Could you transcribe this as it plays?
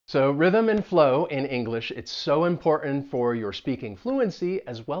So rhythm and flow in English, it's so important for your speaking fluency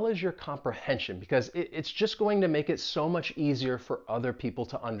as well as your comprehension because it's just going to make it so much easier for other people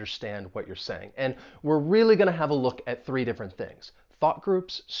to understand what you're saying. And we're really going to have a look at three different things: thought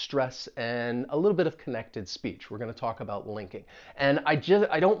groups, stress, and a little bit of connected speech. We're going to talk about linking. And I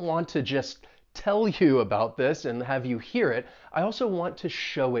don't want to just tell you about this and have you hear it. I also want to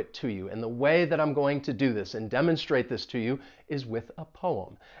show it to you. And the way that I'm going to do this and demonstrate this to you is with a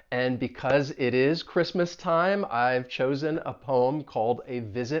poem. And because it is Christmas time, I've chosen a poem called A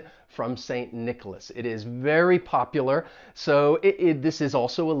Visit from St. Nicholas. It is very popular. So this is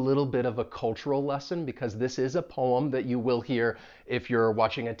also a little bit of a cultural lesson because this is a poem that you will hear if you're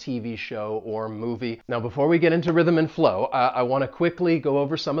watching a TV show or movie. Now, before we get into rhythm and flow, I want to quickly go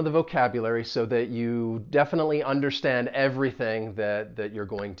over some of the vocabulary so that you definitely understand everything that you're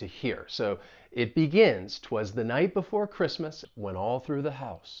going to hear. So it begins, "'Twas the night before Christmas, when all through the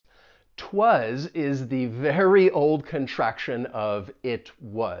house." "'Twas is the very old contraction of "it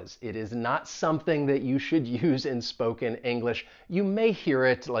was." It is not something that you should use in spoken English. You may hear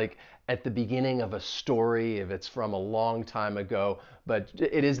it like at the beginning of a story if it's from a long time ago, but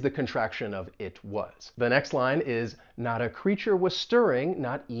it is the contraction of "it was." The next line is, "Not a creature was stirring,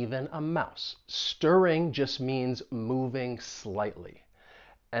 not even a mouse." Stirring just means moving slightly.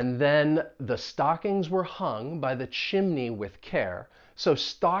 And then, "The stockings were hung by the chimney with care." So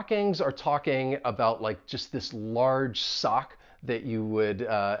stockings are talking about like just this large sock that you would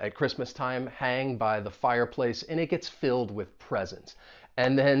at Christmas time hang by the fireplace, and it gets filled with presents.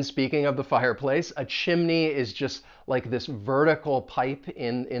 And then, speaking of the fireplace, a chimney is just like this vertical pipe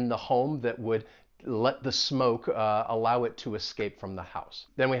in the home that would let the smoke allow it to escape from the house.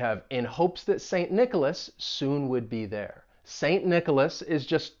 Then we have, "In hopes that St. Nicholas soon would be there." St. Nicholas is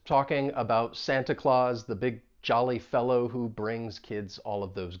just talking about Santa Claus, the big jolly fellow who brings kids all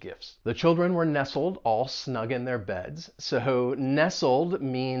of those gifts. "The children were nestled all snug in their beds." So nestled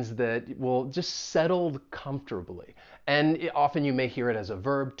means that, well, just settled comfortably. And often you may hear it as a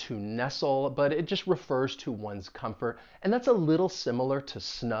verb, to nestle, but it just refers to one's comfort. And that's a little similar to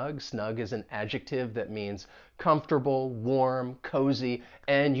snug. Snug is an adjective that means comfortable, warm, cozy,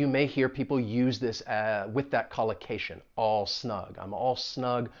 and you may hear people use this with that collocation, all snug. I'm all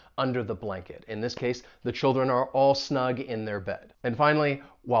snug under the blanket. In this case, the children are all snug in their bed. And finally,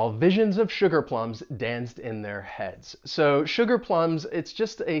 "While visions of sugar plums danced in their heads." So sugar plums, it's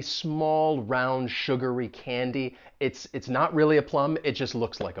just a small, round, sugary candy. It's not really a plum, it just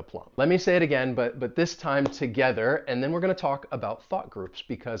looks like a plum. Let me say it again, but this time together, and then we're going to talk about thought groups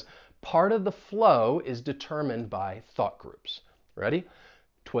because part of the flow is determined by thought groups. Ready?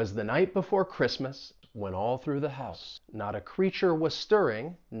 "'Twas the night before Christmas, when all through the house not a creature was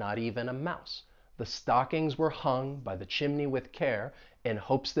stirring, not even a mouse. The stockings were hung by the chimney with care, in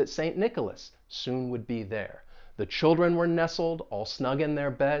hopes that St. Nicholas soon would be there. The children were nestled all snug in their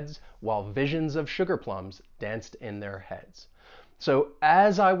beds, while visions of sugar plums danced in their heads." So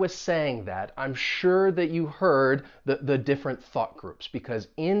as I was saying that, I'm sure that you heard the different thought groups, because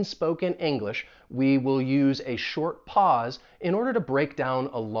in spoken English, we will use a short pause in order to break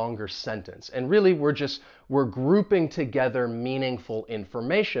down a longer sentence. And really, we're grouping together meaningful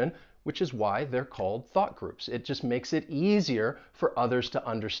information, which is why they're called thought groups. It just makes it easier for others to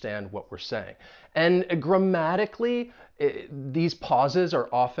understand what we're saying. And grammatically, these pauses are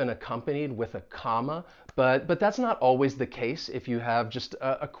often accompanied with a comma, but that's not always the case if you have just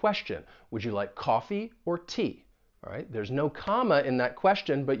a question. Would you like coffee or tea? All right, there's no comma in that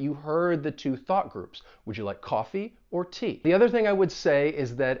question, but you heard the two thought groups. Would you like coffee or tea? The other thing I would say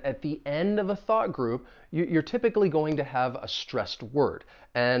is that at the end of a thought group, you're typically going to have a stressed word.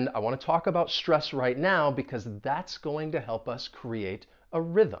 And I want to talk about stress right now because that's going to help us create a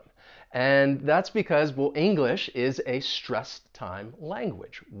rhythm. And that's because, well, English is a stressed time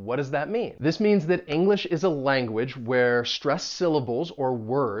language. What does that mean? This means that English is a language where stressed syllables or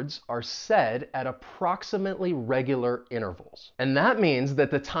words are said at approximately regular intervals. And that means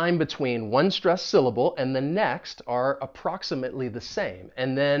that the time between one stressed syllable and the next are approximately the same.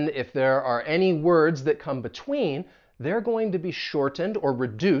 And then if there are any words that come between, they're going to be shortened or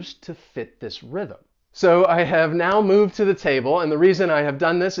reduced to fit this rhythm. So I have now moved to the table, and the reason I have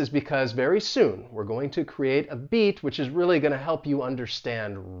done this is because very soon we're going to create a beat which is really going to help you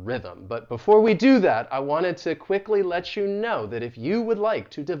understand rhythm. But before we do that, I wanted to quickly let you know that if you would like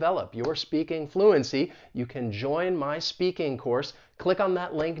to develop your speaking fluency, you can join my speaking course. Click on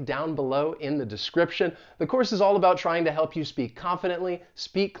that link down below in the description. The course is all about trying to help you speak confidently,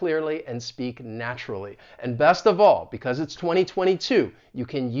 speak clearly, and speak naturally. And best of all, because it's 2022, you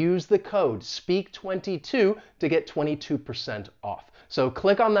can use the code SPEAK22 to get 22% off. So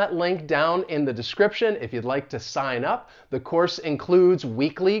click on that link down in the description if you'd like to sign up. The course includes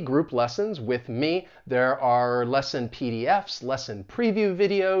weekly group lessons with me. There are lesson PDFs, lesson preview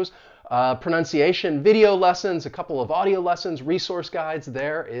videos, pronunciation video lessons, a couple of audio lessons, resource guides.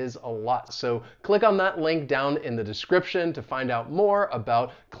 There is a lot. So click on that link down in the description to find out more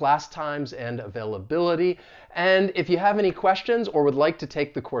about class times and availability. And if you have any questions or would like to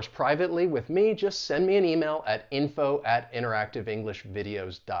take the course privately with me, just send me an email at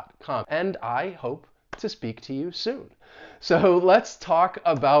info@interactiveenglishvideos.com. And I hope to speak to you soon. So let's talk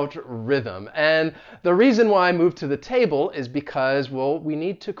about rhythm. And the reason why I moved to the table is because, well, we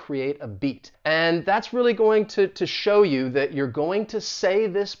need to create a beat. And that's really going to show you that you're going to say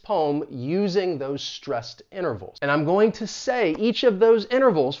this poem using those stressed intervals. And I'm going to say each of those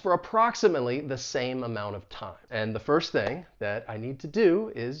intervals for approximately the same amount of time. And the first thing that I need to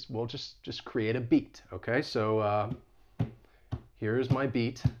do is, well, just create a beat. Okay, so here's my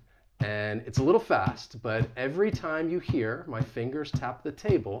beat. And it's a little fast, but every time you hear my fingers tap the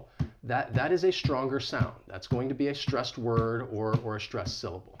table, that is a stronger sound. That's going to be a stressed word or a stressed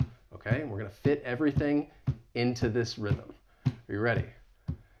syllable. Okay, and we're going to fit everything into this rhythm. Are you ready?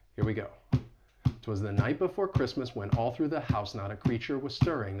 Here we go. 'Twas the night before Christmas when all through the house not a creature was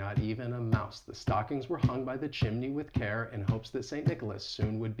stirring, not even a mouse. The stockings were hung by the chimney with care in hopes that St. Nicholas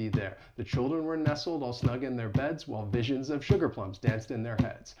soon would be there. The children were nestled all snug in their beds while visions of sugar plums danced in their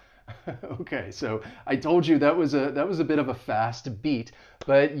heads. Okay, so I told you that was a bit of a fast beat,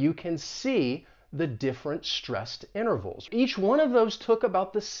 but you can see the different stressed intervals. Each one of those took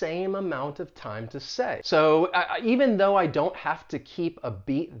about the same amount of time to say. So even though I don't have to keep a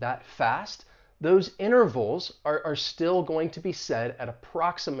beat that fast, those intervals are still going to be said at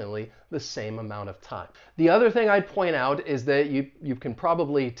approximately the same amount of time. The other thing I'd point out is that you can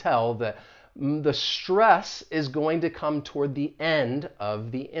probably tell that the stress is going to come toward the end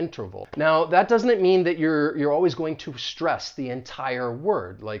of the interval. Now, that doesn't mean that you're always going to stress the entire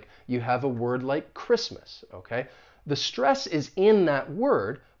word. Like you have a word like Christmas, okay? The stress is in that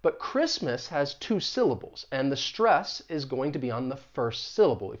word, but Christmas has 2 syllables, and the stress is going to be on the first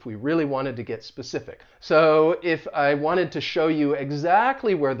syllable if we really wanted to get specific. So if I wanted to show you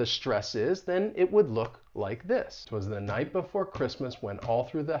exactly where the stress is, then it would look like this. 'Twas the night before Christmas when all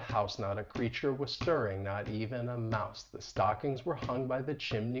through the house not a creature was stirring, not even a mouse. The stockings were hung by the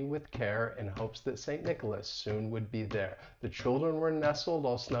chimney with care in hopes that St. Nicholas soon would be there. The children were nestled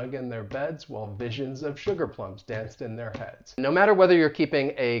all snug in their beds while visions of sugar plums danced in their heads. No matter whether you're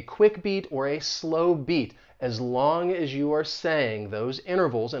keeping a quick beat or a slow beat, as long as you are saying those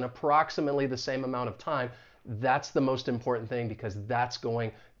intervals in approximately the same amount of time, that's the most important thing because that's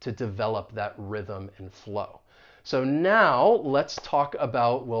going to develop that rhythm and flow. So now let's talk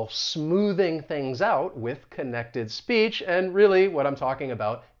about, well, smoothing things out with connected speech. And really what I'm talking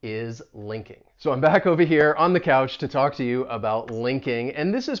about is linking. So I'm back over here on the couch to talk to you about linking,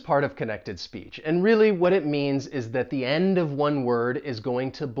 and this is part of connected speech. And really what it means is that the end of one word is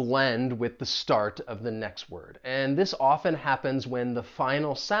going to blend with the start of the next word. And this often happens when the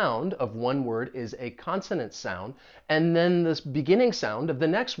final sound of one word is a consonant sound, and then this beginning sound of the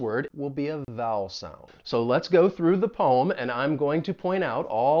next word will be a vowel sound. So let's go through the poem, and I'm going to point out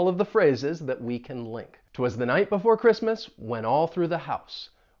all of the phrases that we can link. 'Twas the night before Christmas when all through the house.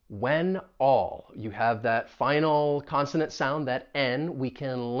 When all, you have that final consonant sound, that N, we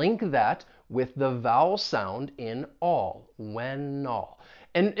can link that with the vowel sound in all, when all.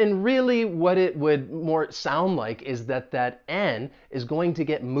 And really what it would more sound like is that N is going to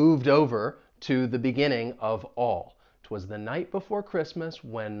get moved over to the beginning of all. 'Twas the night before Christmas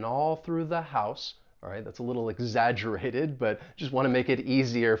when all through the house, all right, that's a little exaggerated, but just want to make it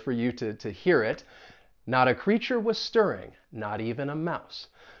easier for you to hear it. Not a creature was stirring, not even a mouse.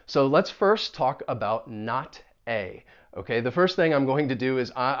 So let's first talk about not a. Okay, the first thing I'm going to do is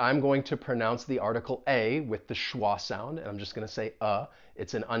I'm going to pronounce the article a with the schwa sound, and I'm just going to say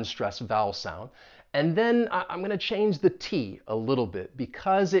It's an unstressed vowel sound. And then I'm going to change the T a little bit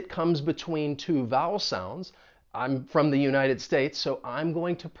because it comes between 2 vowel sounds. I'm from the United States, so I'm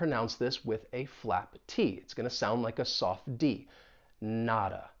going to pronounce this with a flap T. It's going to sound like a soft D.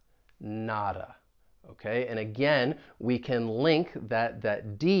 Nada, nada. Okay, and again, we can link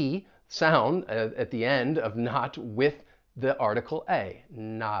that D sound at the end of not with the article a,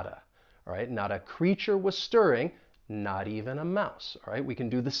 nada. All right, not a creature was stirring, not even a mouse. All right, we can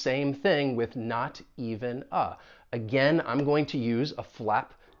do the same thing with not even a. Again, I'm going to use a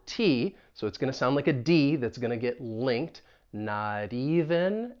flap T, so it's going to sound like a D that's going to get linked, not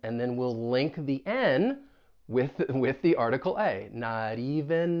even, and then we'll link the N with the article a, not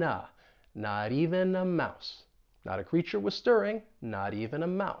even a. Not even a mouse. Not a creature was stirring, not even a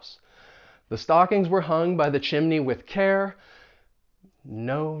mouse. The stockings were hung by the chimney with care.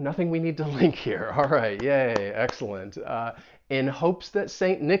 No, nothing we need to link here. All right, yay, excellent. In hopes that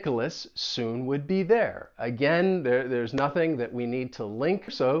St. Nicholas soon would be there. Again, there's nothing that we need to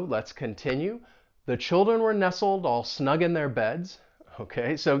link, so let's continue. The children were nestled all snug in their beds.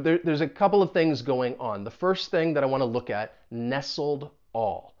 Okay, so there's a couple of things going on. The first thing that I want to look at, nestled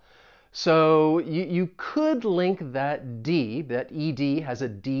all. So you could link that D, that ED has a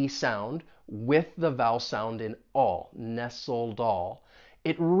D sound, with the vowel sound in all, nestled all.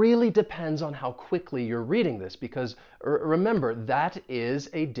 It really depends on how quickly you're reading this because remember, that is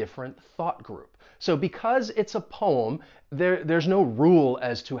a different thought group. So because it's a poem, there's no rule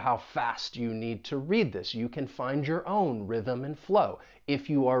as to how fast you need to read this. You can find your own rhythm and flow. If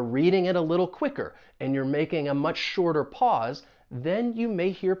you are reading it a little quicker and you're making a much shorter pause, then you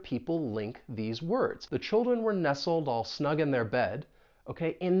may hear people link these words. The children were nestled all snug in their bed.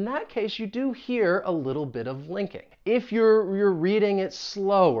 Okay, in that case, you do hear a little bit of linking. If you're reading it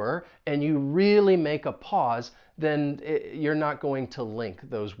slower and you really make a pause, then you're not going to link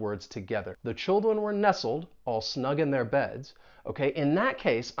those words together. The children were nestled all snug in their beds. Okay, in that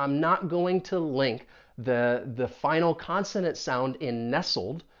case, I'm not going to link the final consonant sound in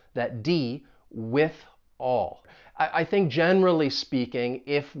nestled, that D, with all. I think generally speaking,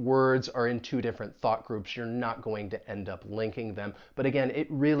 if words are in two different thought groups, you're not going to end up linking them. But again, it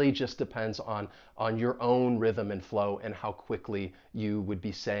really just depends on your own rhythm and flow and how quickly you would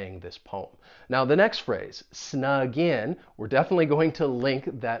be saying this poem. Now, the next phrase, snug in, we're definitely going to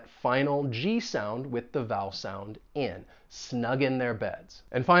link that final G sound with the vowel sound in. Snug in their beds.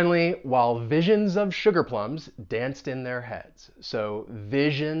 And finally, while visions of sugar plums danced in their heads. So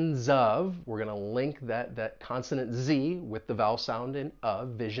visions of, we're going to link that consonant Z with the vowel sound in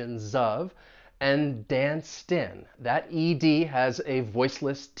of, visions of, and danced in. That ED has a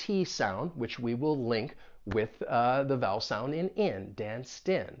voiceless T sound, which we will link with the vowel sound in, danced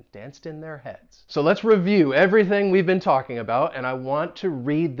in their heads. So let's review everything we've been talking about, and I want to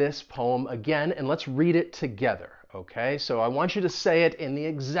read this poem again, and let's read it together. Okay, so I want you to say it in the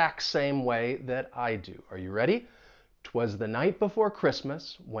exact same way that I do. Are you ready? 'Twas the night before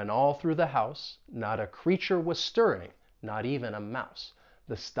Christmas, when all through the house not a creature was stirring, not even a mouse.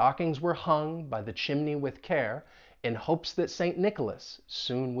 The stockings were hung by the chimney with care, in hopes that St. Nicholas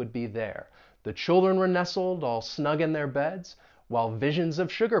soon would be there. The children were nestled all snug in their beds, while visions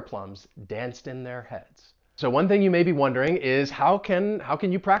of sugar plums danced in their heads. So one thing you may be wondering is how can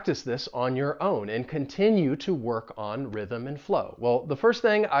you practice this on your own and continue to work on rhythm and flow? Well, the first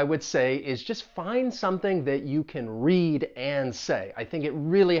thing I would say is just find something that you can read and say. I think it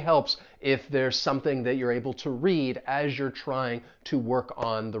really helps if there's something that you're able to read as you're trying to work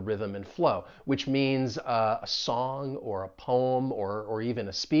on the rhythm and flow, which means a song or a poem or even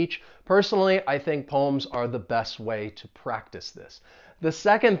a speech. Personally, I think poems are the best way to practice this. The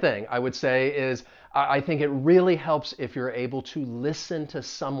second thing I would say is I think it really helps if you're able to listen to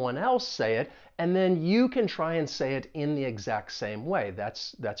someone else say it, and then you can try and say it in the exact same way.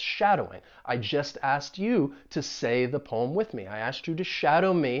 That's shadowing. I just asked you to say the poem with me. I asked you to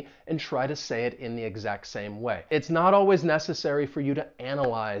shadow me and try to say it in the exact same way. It's not always necessary for you to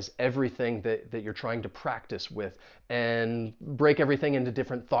analyze everything that you're trying to practice with and break everything into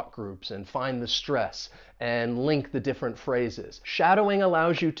different thought groups and find the stress and link the different phrases. Shadowing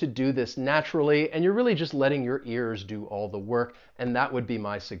allows you to do this naturally, and you're really just letting your ears do all the work, and that would be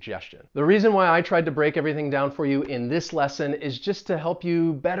my suggestion. The reason why I tried to break everything down for you in this lesson is just to help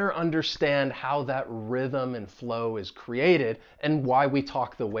you better understand how that rhythm and flow is created and why we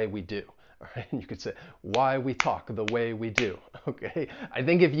talk the way we do. All right, and you could say, why we talk the way we do. Okay, I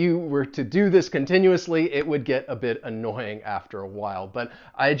think if you were to do this continuously, it would get a bit annoying after a while. But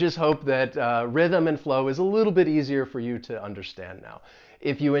I just hope that rhythm and flow is a little bit easier for you to understand now.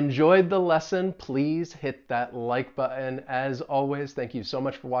 If you enjoyed the lesson, please hit that like button. As always, thank you so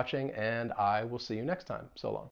much for watching, and I will see you next time. So long.